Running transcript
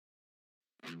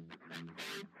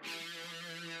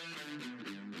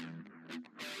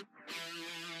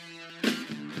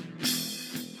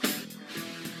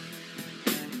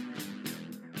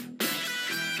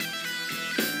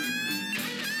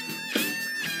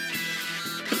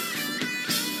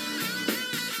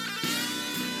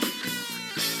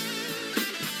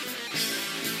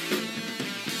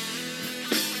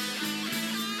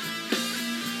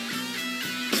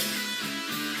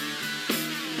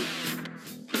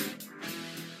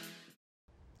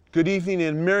Good evening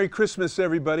and Merry Christmas,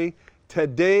 everybody.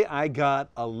 Today I got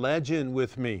a legend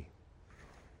with me.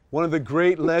 One of the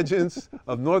great legends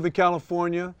of Northern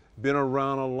California, been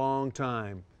around a long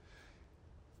time.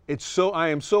 I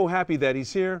am so happy that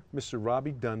he's here, Mr.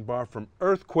 Robbie Dunbar from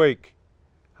Earthquake.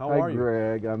 How are you? Hi,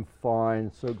 Greg. I'm fine.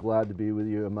 So glad to be with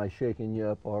you. Am I shaking you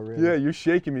up already? Yeah, you're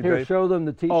shaking me, Here, babe. show them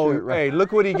the T-shirt. Oh, right. hey,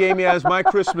 look what he gave me as my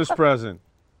Christmas present.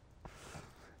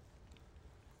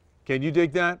 Can you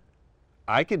dig that?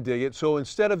 I can dig it. So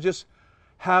instead of just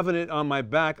having it on my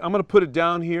back, I'm going to put it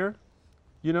down here.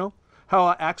 You know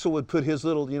how Axel would put his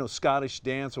little, Scottish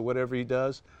dance or whatever he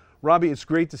does. Robbie, it's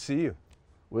great to see you.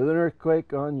 With an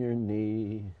earthquake on your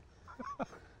knee.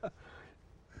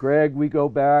 Greg, we go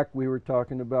back. We were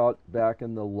talking about back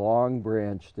in the Long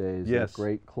Branch days. Yes. That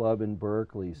great club in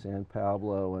Berkeley, San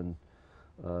Pablo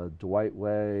and Dwight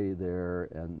Way there.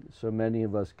 And so many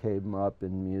of us came up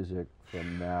in music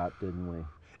from that, didn't we?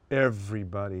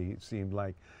 Everybody, it seemed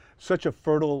like. Such a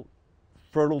fertile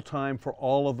time for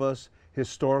all of us.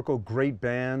 Historical, great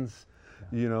bands,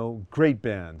 great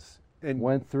bands. And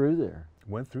Went through there.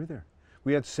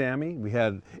 We had Sammy, we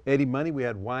had Eddie Money, we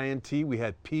had Y&T, we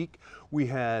had Peak, we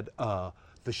had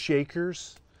the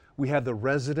Shakers, we had the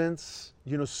Residents.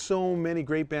 So many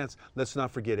great bands. Let's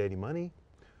not forget Eddie Money.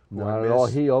 Not at all.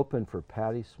 He opened for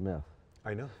Patti Smith.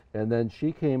 I know. And then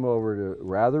she came over to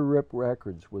Rather Rip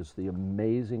Records, was the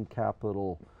amazing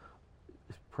capital.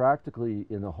 Practically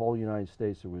in the whole United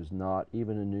States, there was not,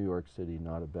 even in New York City,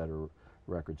 not a better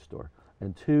record store.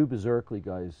 And two Berserkly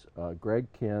guys, Greg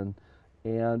Kinn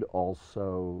and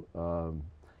also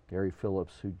Gary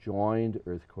Phillips, who joined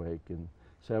Earthquake in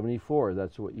 '74.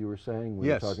 That's what you were saying? We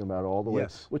Yes. were talking about all the way,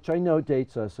 Yes. which I know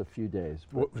dates us a few days.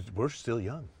 We're still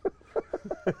young.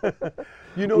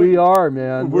 We are,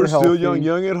 man. We're still healthy.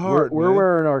 young at heart. We're man.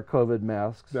 wearing our COVID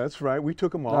masks. That's right. We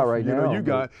took them off. Not right now, You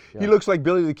got. but, He yeah. looks like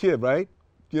Billy the Kid, right?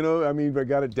 I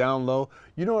got it down low.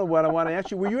 You know what I want to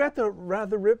ask you? Were you at the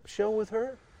Rather Rip show with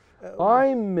her?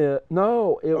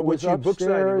 No, it Oh, was with you, book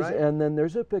signing, upstairs, right? and then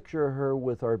there's a picture of her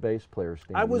with our bass player,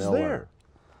 Stan I was Miller. there.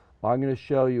 I'm going to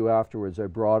show you afterwards. I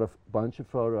brought a bunch of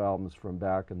photo albums from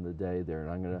back in the day there,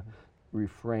 and I'm going to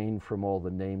refrain from all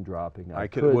the name dropping. I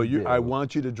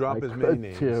want you to drop as many could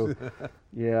names. too.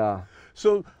 Yeah.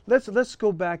 So let's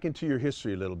go back into your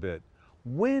history a little bit.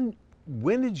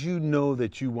 When did you know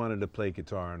that you wanted to play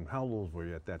guitar, and how old were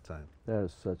you at that time? That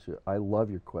is I love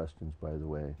your questions, by the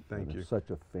way. Thank you. I'm such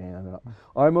a fan.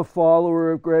 I'm a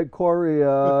follower of Greg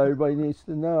Correa. Everybody needs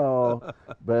to know.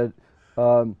 But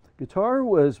guitar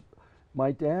was,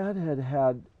 my dad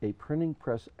had a printing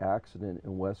press accident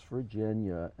in West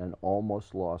Virginia and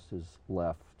almost lost his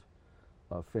left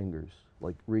fingers,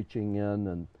 like reaching in,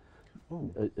 and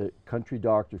a country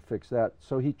doctor fixed that.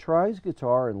 So he tries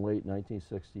guitar in late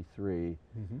 1963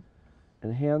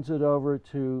 and hands it over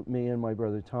to me and my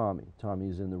brother Tommy.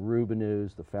 Tommy's in the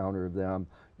Rubinoos, the founder of them,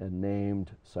 and named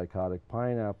Psychotic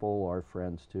Pineapple, our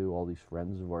friends too, all these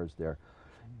friends of ours there.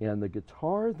 And the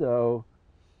guitar, though,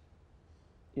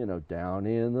 down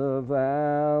in the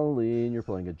valley, and you're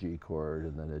playing a G chord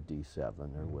and then a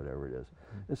D7 or whatever it is.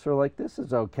 It's sort of like, this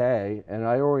is okay. And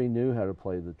I already knew how to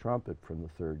play the trumpet from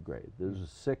the 3rd grade. This was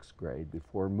 6th grade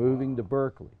before moving to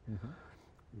Berkeley.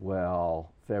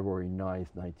 Well, February 9th,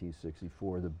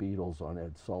 1964, the Beatles on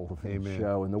Ed Sullivan's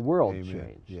show, and the world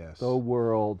changed. Yes. The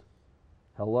world,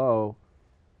 hello,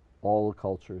 all the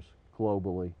cultures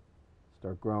globally,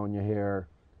 start growing your hair,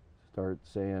 start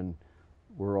saying,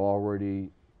 we're already,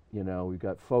 we've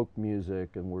got folk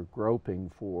music and we're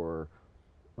groping for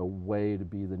a way to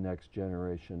be the next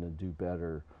generation and do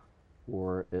better,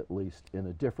 or at least in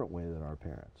a different way than our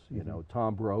parents.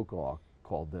 Tom Brokaw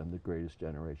called them the greatest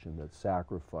generation that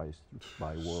sacrificed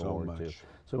by World War II.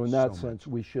 So in that sense,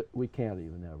 we can't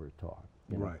even ever talk.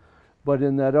 Right. But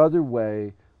in that other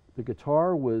way, the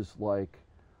guitar was like,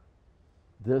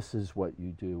 this is what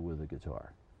you do with a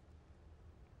guitar.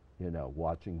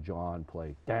 Watching John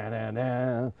play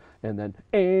da-da-da, and then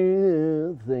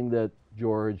thing that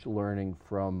George learning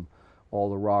from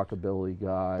all the rockabilly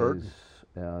guys,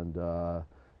 Burton.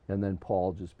 and then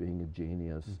Paul just being a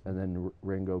genius, and then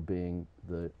Ringo being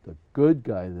the good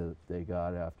guy that they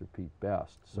got after Pete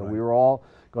Best. So we were all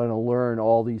going to learn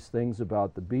all these things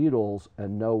about the Beatles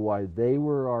and know why they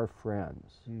were our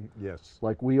friends. Yes.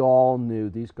 Like we all knew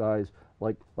these guys,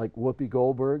 like Whoopi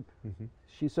Goldberg.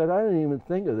 She said, I didn't even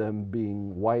think of them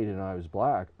being white and I was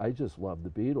black. I just loved the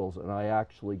Beatles, and I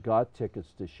actually got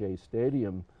tickets to Shea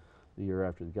Stadium the year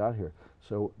after they got here.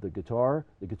 So the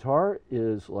guitar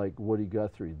is like Woody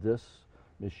Guthrie. This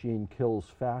machine kills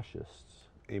fascists.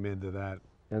 Amen to that.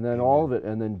 And then all of it,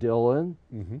 and then Dylan,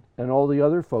 and all the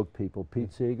other folk people,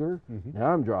 Pete Seeger.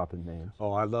 Now I'm dropping names.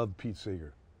 Oh, I love Pete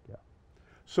Seeger. Yeah.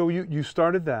 So you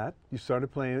started that. You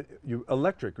started playing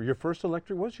electric. Or your first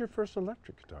electric? What's your first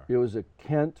electric guitar? It was a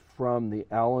Kent from the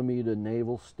Alameda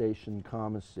Naval Station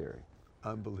Commissary.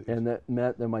 Unbelievable. And that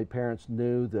meant that my parents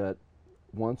knew that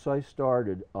once I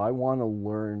started, I want to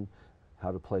learn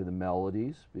how to play the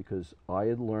melodies, because I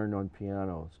had learned on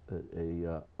piano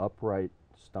a upright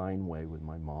Steinway with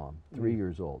my mom. 3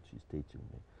 years old, she's teaching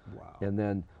me. Wow. And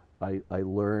then I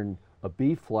learned a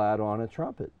B flat on a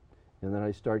trumpet. And then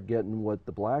I started getting what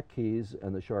the black keys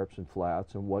and the sharps and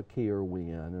flats and what key are we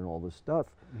in and all this stuff.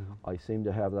 I seem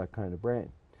to have that kind of brain.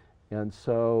 And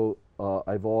so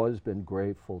I've always been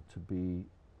grateful to be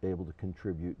able to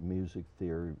contribute music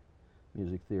theory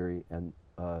and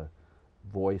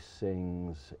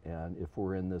voicings, and if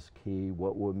we're in this key,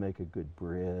 what would make a good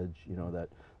bridge, you know, that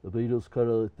the Beatles cut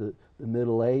out the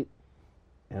middle eight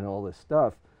and all this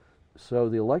stuff. So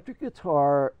the electric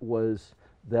guitar was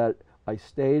that I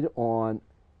stayed on,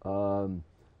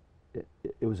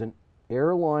 it was an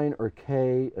Airline or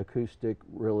K acoustic,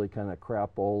 really kind of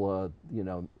crapola, you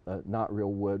know, not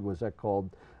real wood. Was that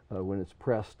called when it's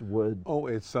pressed wood? Oh,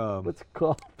 it's What's it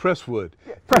called? press wood.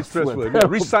 Pressed Press wood. wood. Yeah,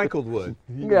 recycled wood.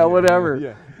 Yeah, whatever.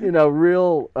 Yeah. You know,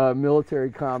 real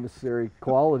military commissary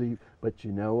quality. But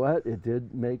you know what? It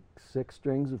did make 6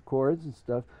 strings of chords and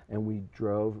stuff, and we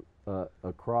drove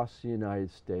across the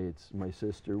United States, my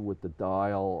sister with the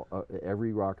dial,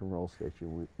 every rock and roll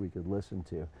station we could listen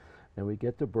to. And we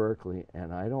get to Berkeley,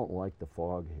 and I don't like the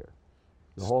fog here.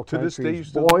 The whole To this day, country you is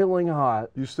still boiling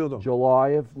hot. You still don't. July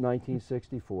of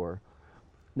 1964.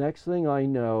 Next thing I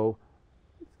know,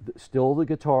 still the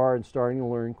guitar and starting to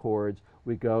learn chords,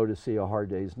 we go to see A Hard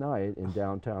Day's Night in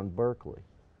downtown Berkeley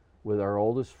with our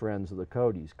oldest friends of the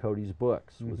Codys. Cody's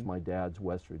Books was my dad's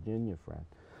West Virginia friend.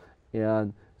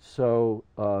 And so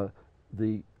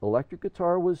the electric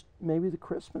guitar was maybe the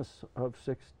Christmas of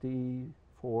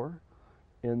 '64.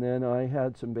 And then I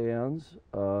had some bands,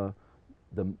 the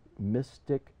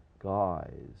Mystic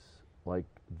Guys, like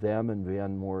them and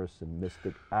Van Morrison,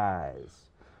 Mystic Eyes.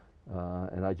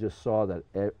 And I just saw that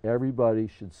everybody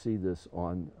should see this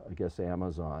on, I guess,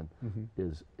 Amazon,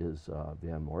 is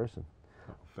Van Morrison.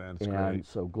 Oh, that's And great.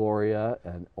 so Gloria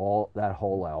and all that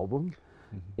whole album.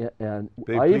 And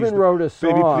Babe, I Please even Don't- wrote a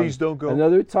Baby, song Please Don't Go.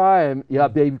 another time. Yeah,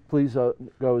 Baby Please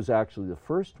Go is actually the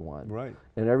first one. Right.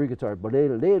 And every guitar, Right.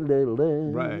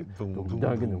 Boom, boom, boom,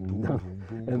 boom, boom,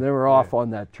 boom. and they were off on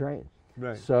that train.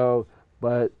 Right. So,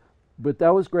 but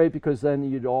that was great, because then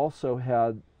you'd also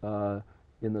had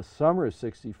in the summer of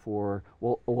 '64.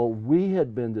 Well, we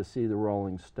had been to see the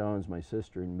Rolling Stones, my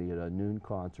sister and me, at a noon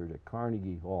concert at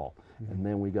Carnegie Hall, and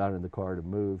then we got in the car to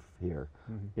move here,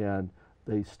 and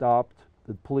they stopped.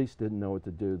 The police didn't know what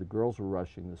to do. The girls were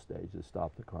rushing the stage to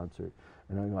stop the concert,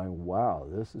 and I'm going, "Wow,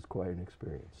 this is quite an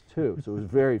experience too." So it was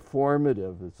very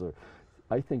formative.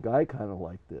 I think I kind of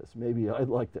like this. Maybe I'd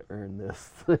like to earn this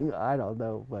thing. I don't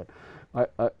know, but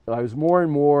I was more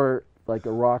and more like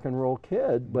a rock and roll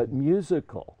kid, but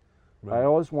musical. Right. I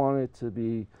always wanted to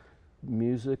be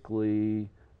musically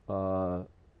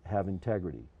have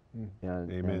integrity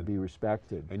and be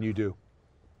respected. And you do.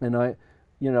 And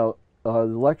the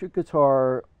electric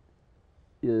guitar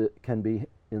can be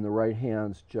in the right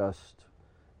hands.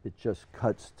 It just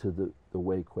cuts to the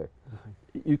way quick.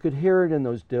 You could hear it in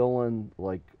those Dylan,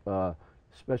 like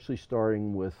especially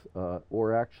starting with,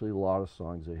 or actually a lot of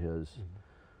songs of his,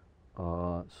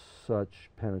 such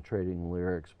penetrating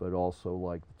lyrics, but also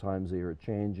like the times they are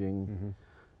changing.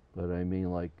 But I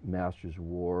mean, like Masters of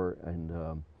War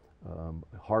and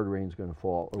Hard Rain's Gonna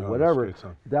Fall, or whatever. That's a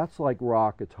great song. That's like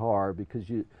rock guitar, because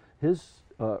his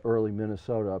early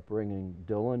Minnesota upbringing,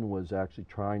 Dylan was actually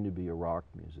trying to be a rock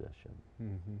musician,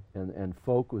 and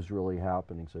folk was really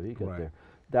happening, so he got Right. there.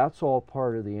 That's all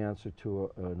part of the answer to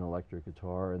an electric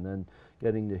guitar, and then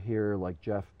getting to hear like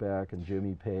Jeff Beck and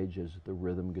Jimmy Page as the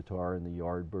rhythm guitar in the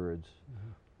Yardbirds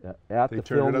at They the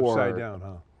turned it Fillmore. upside down,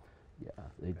 huh? Yeah,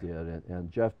 they did,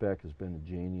 and Jeff Beck has been a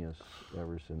genius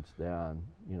ever since then.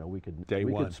 You know, we could Day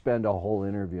one. spend a whole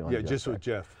interview on Yeah, Jeff just Beck. with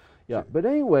Jeff. Yeah, but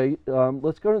anyway,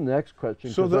 let's go to the next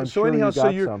question. So, 'cause I'm sure anyhow, you so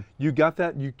got you some. you got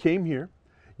that. You came here.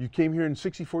 You came here in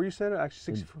 '64. You said,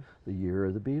 actually '64. The year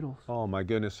of the Beatles. Oh my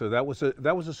goodness! So that was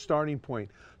a starting point.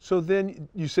 So then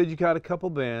you said you got a couple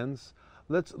bands.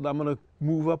 I'm gonna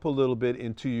move up a little bit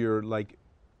into your like.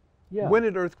 Yeah. When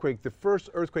did Earthquake? The first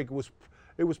Earthquake was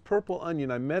Purple Onion.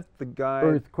 I met the guy.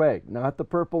 Earthquake, not the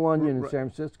Purple Onion in Right. San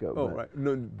Francisco. Oh but right,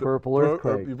 no, Purple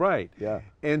Earthquake. Right. Yeah.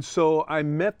 And so I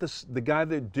met the guy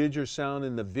that did your sound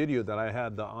in the video that I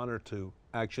had the honor to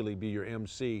actually be your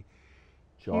MC.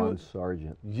 John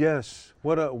Sargent. Yes.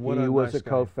 What a He was nice a guy.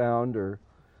 co-founder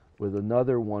with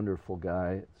another wonderful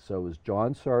guy. So it was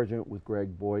John Sargent with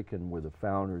Greg Boykin were the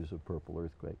founders of Purple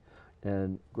Earthquake.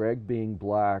 And Greg, being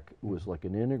black, was like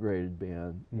an integrated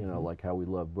band, you know, like how we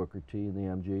love Booker T and the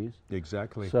MGs.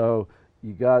 Exactly. So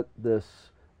you got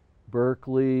this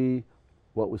Berkeley,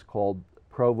 what was called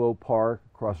Provo Park,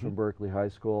 across from Berkeley High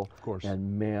School. Of course.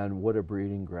 And man, what a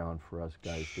breeding ground for us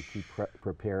guys to keep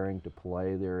preparing to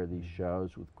play there, these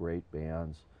shows with great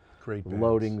bands. Great bands.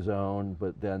 Loading Zone,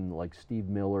 but then like Steve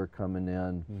Miller coming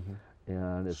in,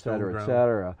 and et Stone cetera, et Ground.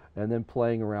 cetera, and then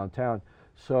playing around town.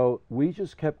 So we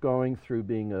just kept going through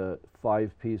being a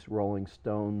five-piece Rolling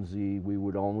Stonesy. We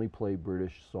would only play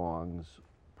British songs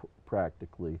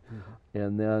practically.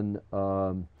 And then,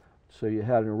 so you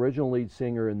had an original lead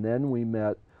singer, and then we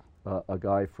met a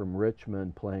guy from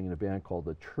Richmond playing in a band called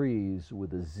The Trees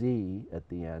with a Z at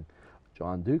the end,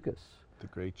 John Dukas. The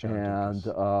great John And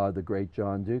Dukas. the great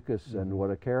John Dukas, and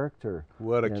what a character.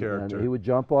 What a And character. he would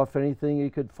jump off anything he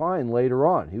could find later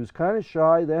on. He was kind of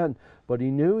shy then, but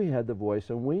he knew he had the voice,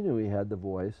 and we knew he had the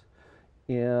voice.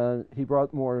 And he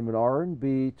brought more of an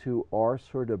R&B to our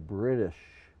sort of British.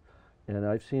 And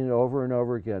I've seen it over and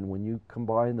over again. When you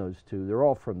combine those two, they're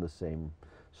all from the same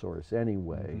source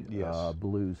anyway, Yes.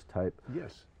 blues type.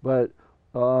 Yes. But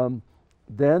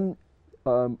then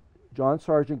John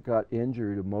Sargent got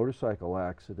injured, a motorcycle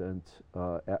accident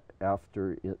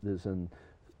after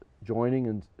joining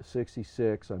in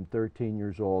 '66. I'm 13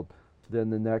 years old. Then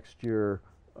the next year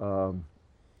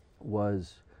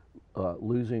was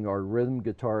losing our rhythm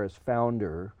guitarist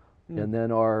founder, and then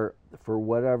for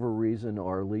whatever reason,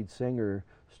 our lead singer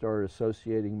started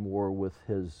associating more with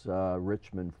his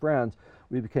Richmond friends.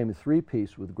 We became a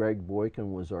three-piece with Greg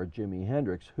Boykin was our Jimi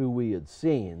Hendrix, who we had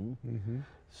seen.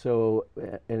 So,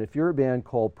 and if you're a band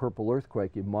called Purple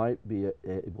Earthquake, you might be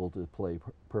able to play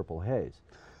Purple Haze.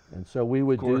 And so we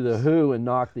would do the Who and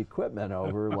knock the equipment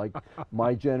over like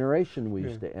My Generation we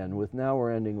used to end with. Now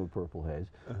we're ending with Purple Haze.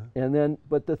 And then,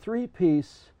 but the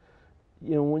three-piece,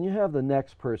 you know, when you have the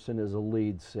next person as a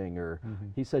lead singer,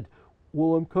 he said,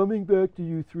 well, I'm coming back to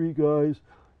you three guys.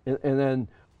 And then,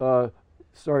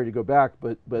 sorry to go back,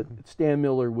 but Stan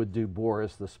Miller would do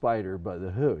Boris the Spider by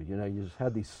the Who. You know, you just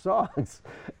had these songs,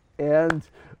 and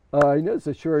I know it's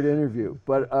a short interview,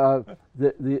 but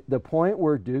the point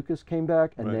where Dukas came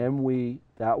back, and then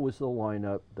that was the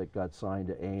lineup that got signed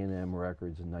to A&M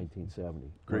Records in 1970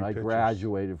 when I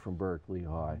graduated from Berkeley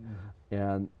High,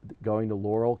 and going to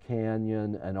Laurel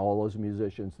Canyon and all those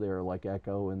musicians there like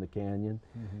Echo in the Canyon,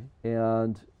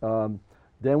 and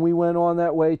then we went on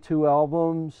that way, 2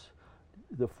 albums.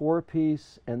 The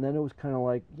four-piece, and then it was kind of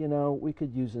like, you know, we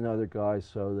could use another guy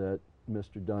so that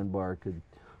Mr. Dunbar could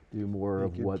do more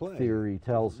of what Theory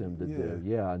tells him to do.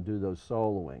 Yeah, and do those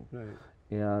soloing. Right.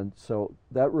 And so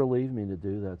that relieved me to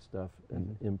do that stuff,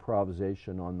 and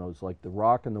improvisation on those, like the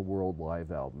Rock and the World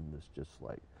live album is just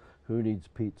like, who needs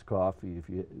Pete's Coffee if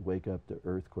you wake up to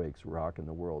Earthquake's Rock and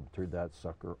the World, turn that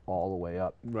sucker all the way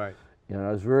up. Right. And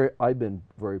I've been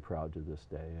very proud to this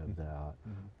day of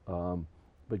that.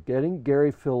 But getting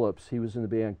Gary Phillips, he was in the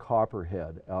band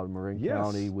Copperhead out of Marin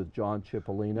County with John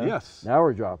Cipollina. Yes. Now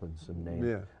we're dropping some names.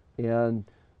 Yeah. And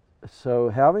so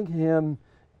having him,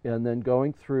 and then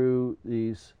going through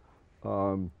these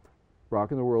Rock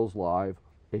and the World's live,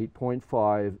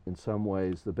 8.5 in some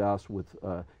ways, the best with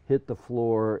Hit the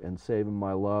Floor and Saving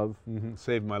My Love.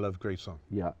 Save My Love, great song.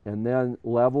 Yeah, and then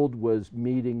Leveled was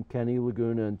meeting Kenny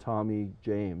Laguna and Tommy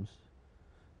James.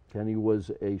 Kenny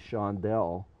was a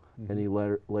Shondell. And he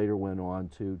later went on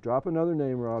to drop another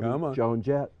name, Robbie, Come on. Joan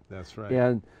Jett. That's right.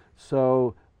 And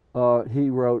so he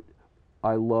wrote,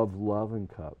 I Love Lovin'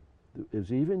 Cup. It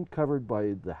was even covered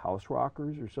by the House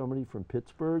Rockers or somebody from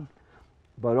Pittsburgh.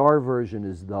 But our version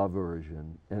is the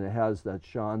version. And it has that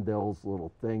Shondell's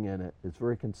little thing in it. It's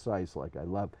very concise, like I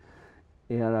love.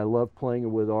 And I love playing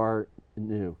it with our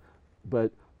new.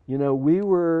 But, you know, we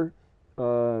were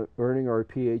earning our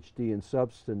PhD in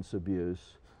substance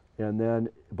abuse. And then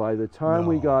by the time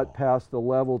we got past the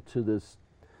level to this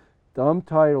dumb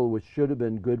title, which should have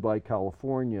been Goodbye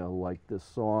California, like this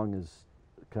song is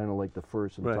kind of like the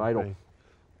first Right, title. right.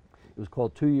 It was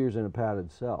called 2 Years in a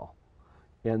Padded Cell.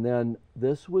 And then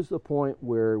this was the point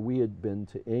where we had been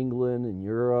to England and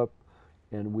Europe,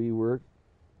 and we were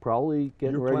probably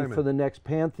getting You're ready climbing. for the next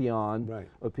pantheon Right.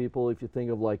 of people. If you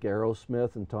think of like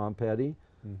Aerosmith and Tom Petty,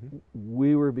 Mm-hmm.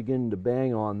 we were beginning to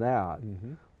bang on that.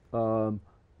 Mm-hmm.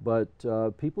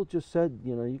 But people just said,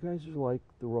 you know, you guys are like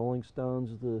the Rolling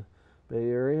Stones of the Bay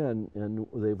Area, and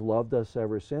they've loved us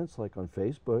ever since, like on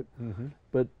Facebook. Mm-hmm.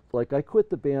 But like I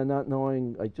quit the band not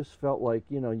knowing, I just felt like,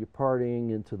 you know, you're partying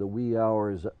into the wee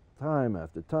hours, time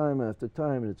after time after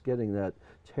time, and it's getting that,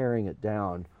 tearing it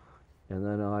down. And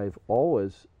then I've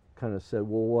always kind of said,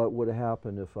 well, what would have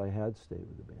happened if I had stayed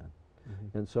with the band?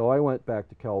 Mm-hmm. And so I went back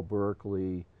to Cal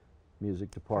Berkeley Music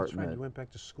That's Department. right. You went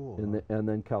back to school. And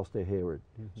then Cal State Hayward.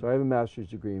 Mhm. So I have a master's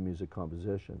degree in music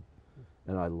composition,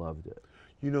 and I loved it.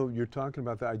 You know, you're talking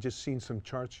about that. I just seen some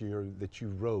charts here that you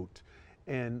wrote,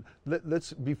 and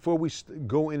let's before we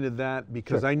go into that,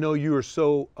 because Sure. I know you are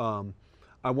so.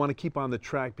 I want to keep on the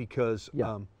track because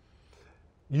Yeah.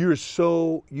 you are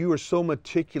so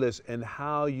meticulous in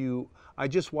how you. I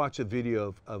just watched a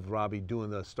video of Robbie doing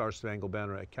the Star Spangled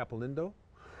Banner at Capolindo,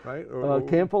 right?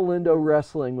 Campolindo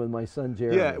Wrestling with my son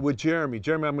Jeremy. Yeah, with Jeremy.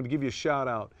 Jeremy, I'm going to give you a shout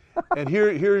out. And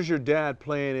here's your dad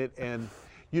playing it. And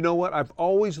you know what? I've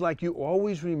always, like you,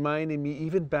 always reminded me,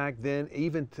 even back then,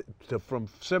 even from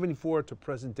 '74 to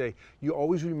present day, you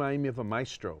always remind me of a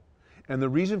maestro. And the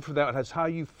reason for that is how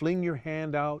you fling your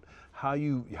hand out, how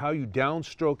you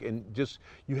downstroke, and just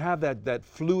you have that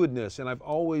fluidness. And I've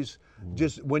always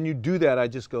just, when you do that, I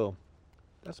just go,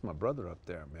 that's my brother up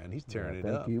there, man. He's tearing it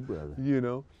up. Thank you, brother. You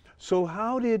know. So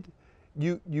how did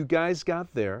you guys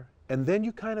got there, and then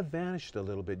you kind of vanished a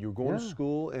little bit? You were going to Yeah.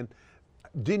 school and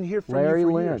didn't hear from Larry you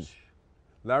for Lynch. years.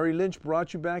 Larry Lynch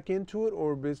brought you back into it,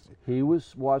 or He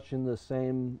was watching the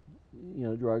same, you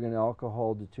know, drug and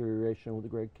alcohol deterioration with the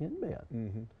Greg Kihn band,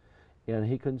 mm-hmm. and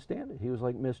he couldn't stand it. He was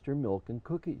like Mr. Milk and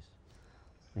Cookies.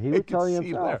 He I would could tell you see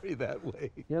himself, Larry that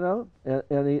way. you know,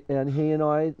 and he and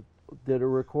I did a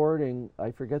recording.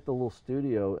 I forget the little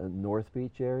studio in North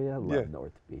Beach area. I love Yeah.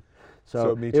 North Beach. So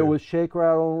So me it too. was Shake,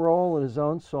 Rattle, and Roll and his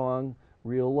own song,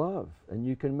 Real Love. And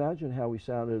you can imagine how we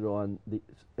sounded on the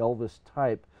Elvis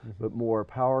type, but more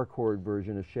power chord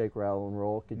version of Shake, Rattle, and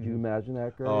Roll. Could you imagine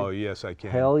that, Greg? Oh yes, I can.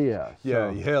 Hell yeah.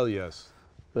 Yeah, So- hell yes.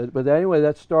 But anyway,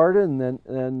 that started, and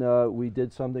then we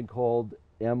did something called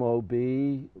MOB,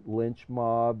 Lynch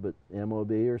Mob, but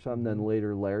MOB or something, then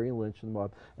later Larry Lynch and the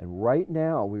Mob. And right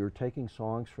now, we were taking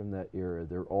songs from that era.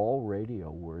 They're all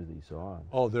radio-worthy songs.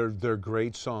 Oh, they're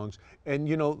great songs. And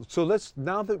you know, so let's,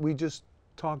 now that we just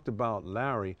talked about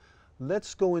Larry,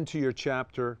 let's go into your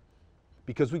chapter,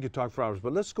 because we could talk for hours,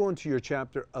 but let's go into your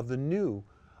chapter of the new.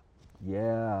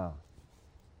 Yeah.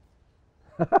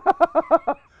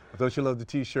 Don't you love the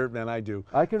T-shirt, man? I do.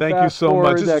 I can Thank you fast so forward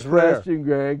much. This that is rare. question,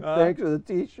 Greg. Thanks for the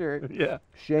T-shirt. Yeah.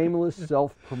 Shameless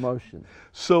self-promotion.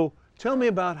 So tell me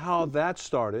about how that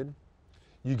started.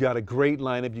 You got a great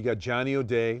lineup. You got Johnny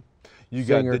O'Day. You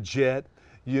got Singer. the Jet.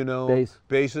 You know, Bass.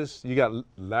 bassist. You got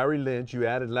Larry Lynch. You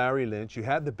added Larry Lynch. You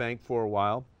had the Bank for a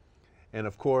while, and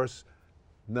of course,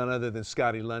 none other than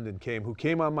Scotty London who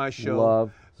came on my show.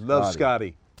 Love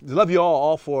Scotty. Love you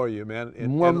all four of you, man.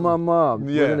 Mom.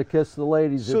 Yeah. We're going to kiss the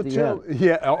ladies So at the tell, end.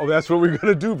 yeah, oh, that's what we're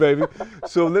gonna do, baby.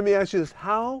 So let me ask you this: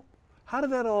 How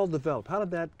did that all develop? How did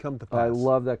that come to pass? I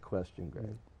love that question,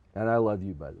 Greg. And I love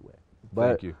you, by the way.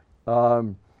 But, Thank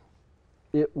you.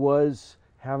 It was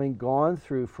having gone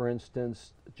through, for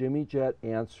instance, Jimmy Jett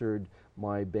answered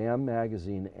my BAM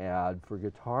magazine ad for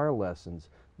guitar lessons,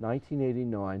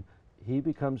 1989. He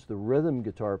becomes the rhythm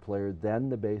guitar player, then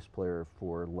the bass player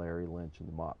for Larry Lynch and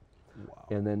the Mob. Wow.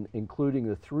 And then including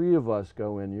the three of us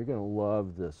go in. You're going to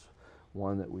love this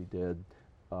one that we did,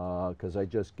 because I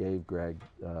just gave Greg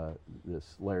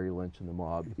this Larry Lynch and the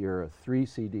Mob era 3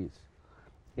 CDs.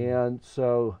 And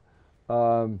so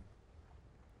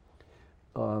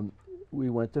we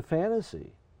went to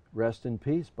Fantasy. Rest in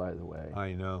peace, by the way.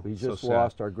 I know. We So just sad.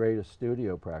 lost our greatest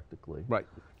studio practically. Right.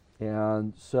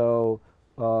 And so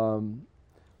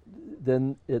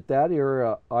then at that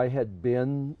era, I had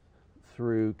been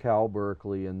through Cal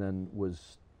Berkeley and then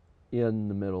was in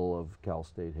the middle of Cal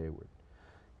State Hayward.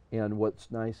 And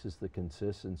what's nice is the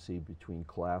consistency between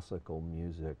classical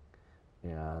music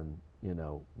and, you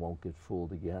know, Won't Get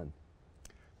Fooled Again.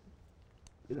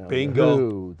 You know,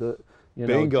 Bingo. The Who, you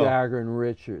Bingo. know, Jagger and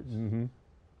Richards, Mm-hmm.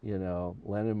 you know,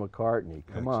 Lennon McCartney,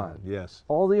 come on. Yes.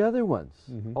 All the other ones,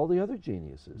 Mhm. all the other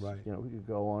geniuses. Right. You know, we could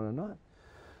go on and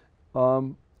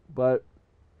on. But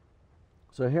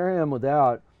so here I am with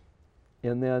that,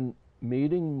 and then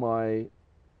meeting my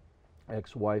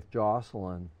ex-wife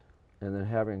Jocelyn and then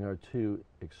having our two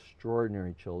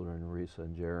extraordinary children, Risa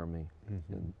and Jeremy,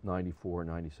 in 94,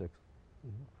 96.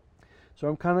 So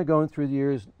I'm kind of going through the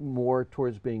years more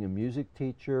towards being a music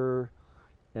teacher,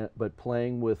 but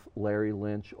playing with Larry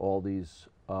Lynch, all these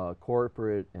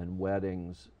corporate and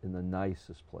weddings in the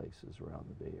nicest places around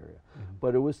the Bay Area.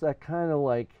 But it was that kind of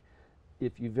like,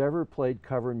 if you've ever played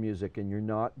cover music and you're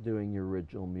not doing your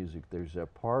original music, there's a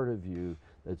part of you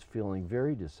that's feeling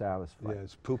very dissatisfied. Yeah,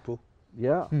 it's poo-poo.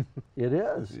 Yeah, it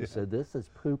is. He said, "This is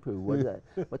poo-poo.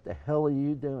 What the hell are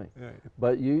you doing?" Right.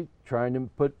 But you trying to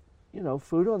put, you know,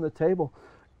 food on the table,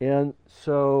 and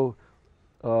so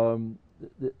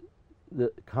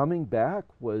the coming back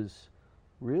was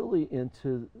really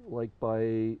into like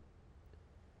by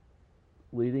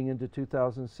leading into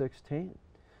 2016,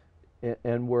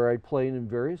 and where I played in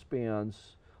various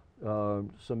bands.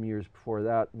 Some years before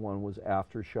that, one was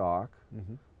Aftershock,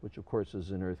 which of course is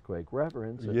an earthquake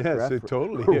reference. Yes, it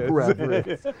totally is.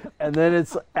 Reference. And then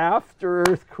it's after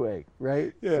earthquake,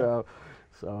 right? Yeah.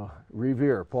 So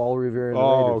Revere, Paul Revere and the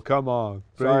Oh, Raiders. come on.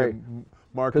 Sorry,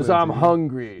 Mark because I'm Lindsay.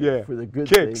 hungry Yeah. for the good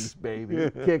Kicks. things, baby.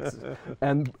 Kicks.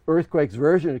 And Earthquake's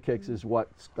version of Kicks is what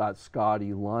got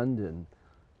Scotty London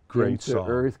Great into song.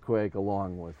 Earthquake,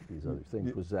 along with these other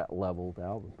things, was that leveled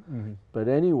album. But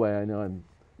anyway, I know I'm,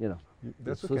 you know,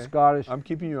 That's it's okay. the Scottish I'm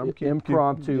keeping you.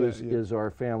 impromptu yeah. is our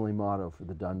family motto for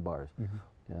the Dunbars,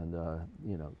 and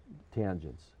you know,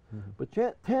 tangents. But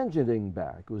tangenting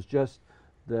back was just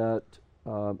that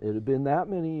it had been that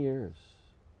many years,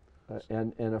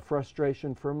 and a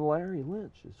frustration from Larry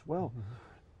Lynch as well,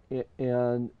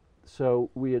 and so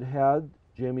we had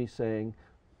Jimmy saying,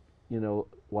 you know,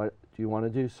 what do you want to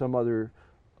do some other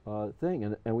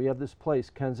thing, and we have this place,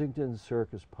 Kensington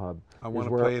Circus Pub, I is wanna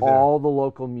where play there. all the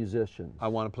local musicians. I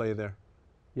want to play there.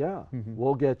 Yeah,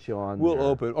 we'll get you on. We'll there.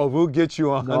 open. Oh, we'll get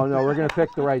you on. No, we're going to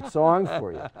pick the right song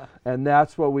for you, and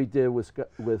that's what we did with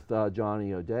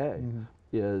Johnny O'Day.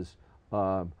 Is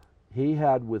he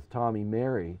had with Tommy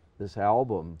Mary this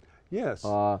album, Yes.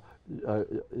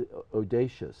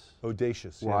 Audacious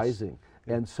Audacious. Yes. Rising,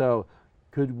 and so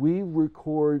could we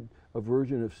record a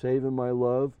version of Saving My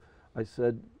Love? I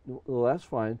said, well, that's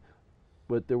fine,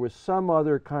 but there was some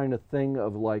other kind of thing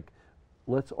of like,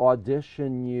 let's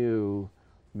audition you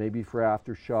maybe for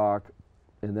Aftershock,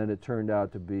 and then it turned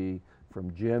out to be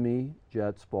from Jimmy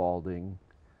Jet Spalding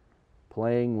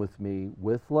playing with me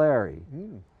with Larry,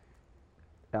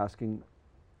 asking,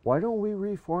 why don't we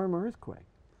reform Earthquake?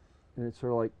 And it's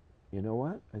sort of like, you know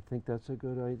what? I think that's a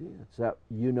good idea. It's that,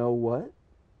 you know what?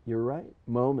 You're right,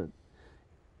 moment.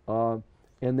 And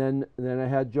then I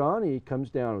had Johnny comes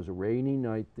down. It was a rainy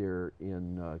night there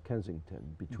in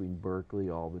Kensington, between Berkeley,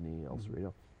 Albany, El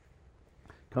Cerrito.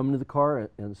 Come into the car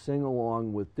and sing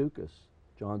along with Dukas,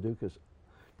 John Dukas,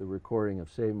 the recording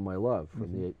of Saving My Love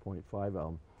from the 8.5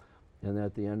 album. And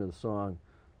at the end of the song,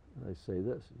 I say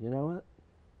this, you know what?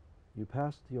 You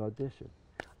passed the audition.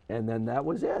 And then that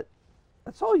was it.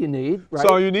 That's all you need, right? That's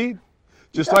all you need.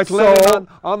 Just got like Lennon soul.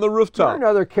 on the You're rooftop.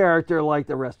 another character like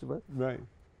the rest of us. Right.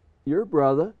 You're a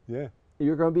brother. Yeah.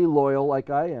 You're going to be loyal like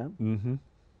I am. Mm-hmm.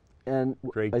 And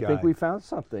Great I guy. think we found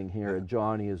something here.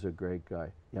 Johnny is a great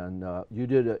guy. And you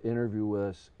did an interview with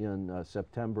us in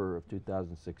September of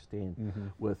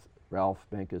 2016 with Ralph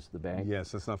Benkes, the bank.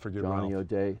 Yes. Let's not forget Johnny Ralph.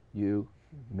 O'Day, you,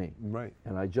 me. Right.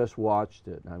 And I just watched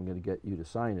it, and I'm going to get you to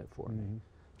sign it for me.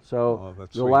 So Oh,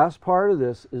 that's the sweet. last part of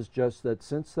this is just that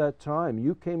since that time,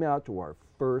 you came out to our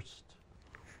first,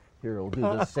 here, we'll do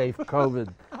the safe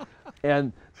COVID.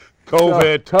 And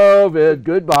COVID. so, COVID,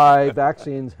 goodbye,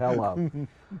 vaccines, hello.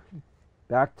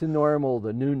 Back to normal,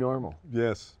 the new normal.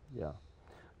 Yes. Yeah.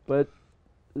 But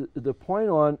the point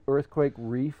on Earthquake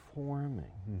reforming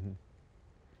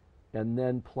and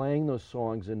then playing those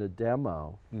songs in a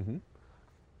demo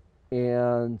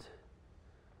and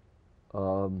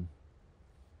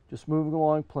just moving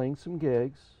along, playing some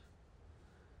gigs.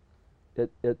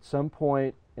 At some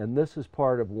point, and this is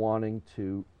part of wanting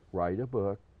to write a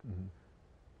book,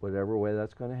 whatever way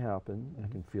that's going to happen, I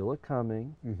can feel it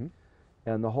coming.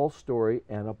 And the whole story,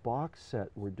 and a box set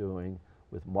we're doing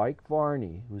with Mike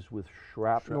Varney, who's with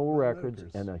Shrapnel Records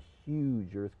and a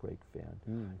huge Earthquake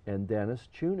fan, and Dennis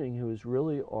Tuning, who is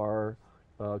really our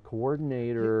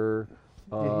coordinator,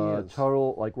 he is.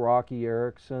 total, like Rocky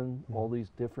Erickson, all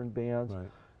these different bands. Right.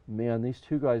 Man, these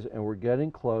two guys, and we're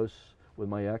getting close with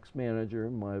my ex-manager,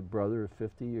 my brother of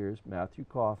 50 years, Matthew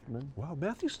Kaufman. Wow.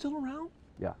 Matthew's still around?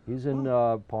 Yeah, he's in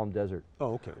Palm Desert.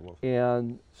 Oh, okay. Well.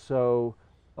 And so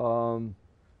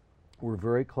we're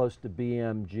very close to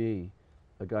BMG,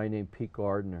 a guy named Pete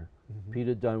Gardner. Pete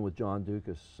had done with John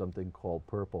Dukas something called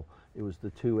Purple. It was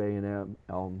the two A&M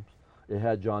albums. it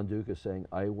had John Dukas saying,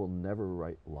 "I will never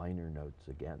write liner notes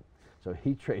again." So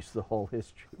he traced the whole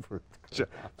history for. It's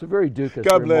a very Dukas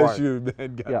God remark. bless you,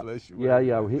 man. God bless you. Yeah,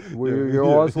 yeah. You're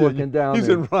always looking down. He's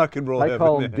there. in rock and roll I heaven.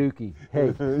 call him Dookie.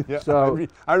 Hey, Yeah, so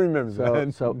I remember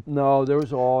that. So no, there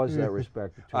was always that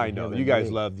respect between. I know him you and guys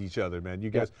me. loved each other, man. You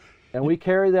guys. And we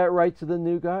carry that right to the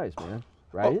new guys, man.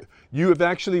 Right? You have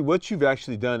actually, what you've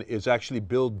actually done is actually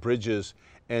build bridges,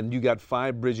 and you got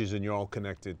 5 bridges and you're all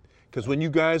connected. Because when you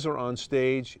guys are on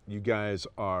stage, you guys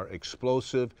are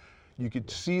explosive. You could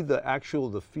see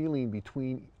the feeling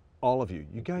between all of you.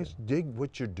 You guys dig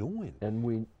what you're doing. And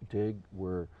we dig,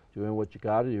 we're doing what you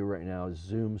got to do right now is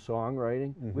Zoom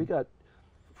songwriting. We got,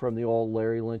 from the old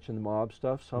Larry Lynch and the Mob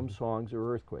stuff, some songs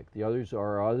are Earthquake. The others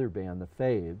are our other band, the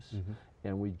Faves.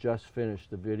 And we just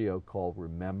finished a video called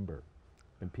Remember.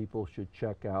 And people should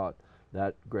check out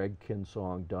that Greg Kihn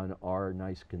song done our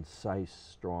nice, concise,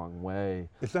 strong way.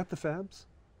 Is that the Fabs?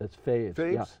 It's Faves.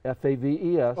 Faves? Yeah,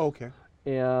 F-A-V-E-S. Okay.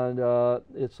 And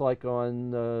it's like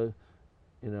on,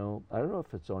 you know, I don't know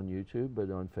if it's on YouTube,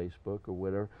 but on Facebook or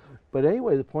whatever. But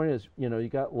anyway, the point is, you know, you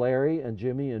got Larry and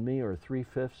Jimmy and me are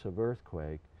 3/5 of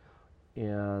Earthquake.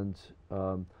 And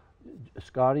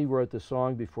Scotty wrote the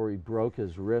song before he broke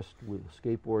his wrist with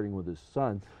skateboarding with his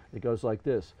son. It goes like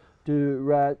this. Do it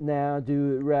right now,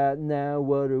 do it right now,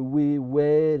 what are we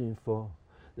waiting for?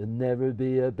 There'll never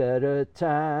be a better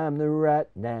time than right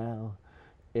now.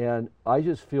 And I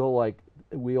just feel like,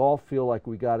 we all feel like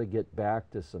we got to get back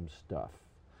to some stuff.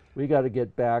 We got to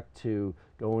get back to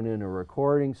going in a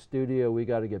recording studio, we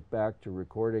got to get back to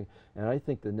recording, and I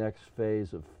think the next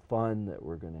phase of fun that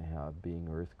we're going to have being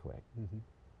Earthquake.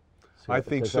 So, I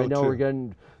think so I know too. we're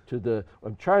getting to the,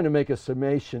 I'm trying to make a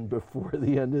summation before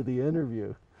the end of the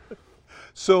interview.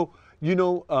 So, you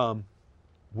know,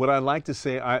 what I like to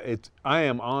say, I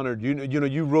am honored. You know,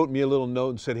 you wrote me a little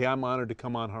note and said, "Hey, I'm honored to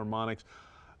come on Harmonics."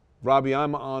 Robbie,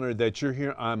 I'm honored that you're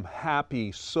here. I'm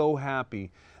happy, so happy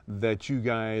that you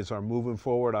guys are moving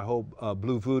forward. I hope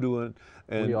Blue Voodoo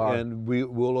and we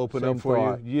will open Same up for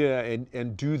thought. you. Yeah,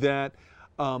 and do that.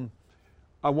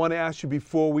 I want to ask you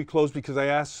before we close, because I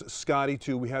asked Scotty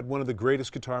too. We had one of the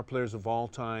greatest guitar players of all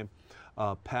time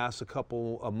pass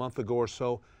a month ago or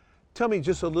so. Tell me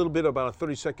just a little bit about a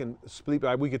 30-second split.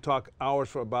 We could talk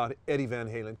hours about Eddie Van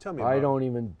Halen. Tell me about I don't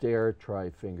even dare try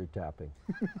finger tapping.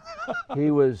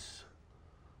 He was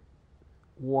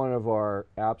one of our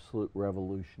absolute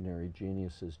revolutionary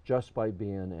geniuses just by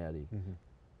being Eddie.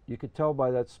 You could tell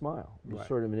by that smile. It was Right.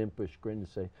 sort of an impish grin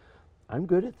to say, I'm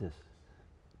good at this.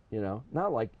 You know,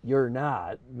 not like you're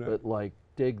not, but like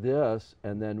dig this.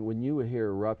 And then when you would hear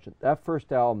Eruption, that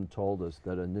first album told us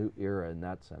that a new era in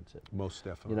that sense. Most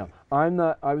definitely. You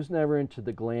know, I was never into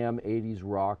the glam 80s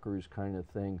rockers kind of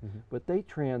thing, but they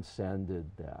transcended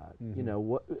that. You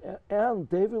know, and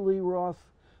David Lee Roth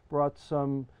brought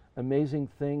some amazing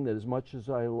thing that, as much as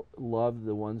I love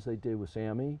the ones they did with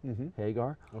Sammy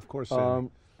Hagar, Of course, Sammy.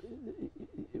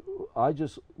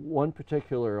 one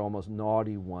particular almost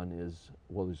naughty one is,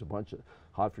 well, there's a bunch of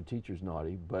Hot for Teachers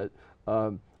naughty, but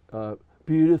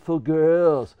Beautiful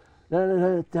Girls,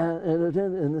 in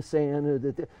the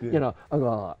sand, you know, I'm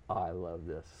going, oh, I love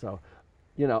this. So,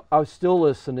 you know, I was still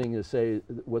listening to say,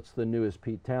 what's the newest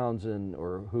Pete Townsend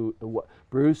or what,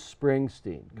 Bruce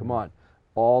Springsteen, come on,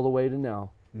 all the way to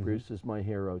now. Bruce is my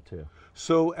hero too.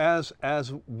 So as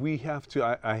we have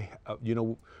to, you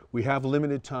know, we have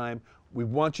limited time. We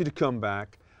want you to come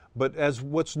back, but as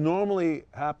what's normally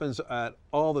happens at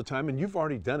all the time, and you've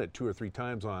already done it 2 or 3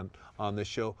 times on this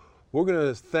show, we're going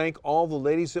to thank all the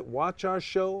ladies that watch our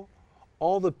show,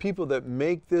 all the people that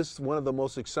make this one of the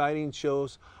most exciting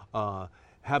shows.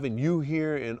 Having you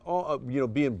here and all, you know,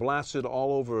 being blasted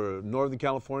all over Northern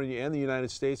California and the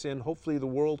United States and hopefully the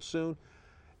world soon.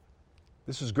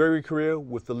 This is Gregory Correa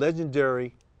with the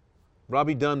legendary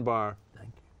Robbie Dunbar.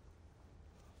 Thank you.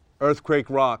 Earthquake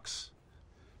rocks.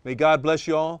 May God bless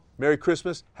you all. Merry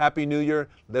Christmas. Happy New Year.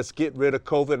 Let's get rid of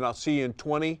COVID, and I'll see you in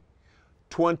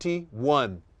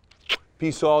 2021.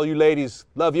 Peace to all you ladies.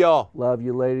 Love y'all. Love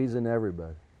you ladies and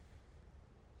everybody.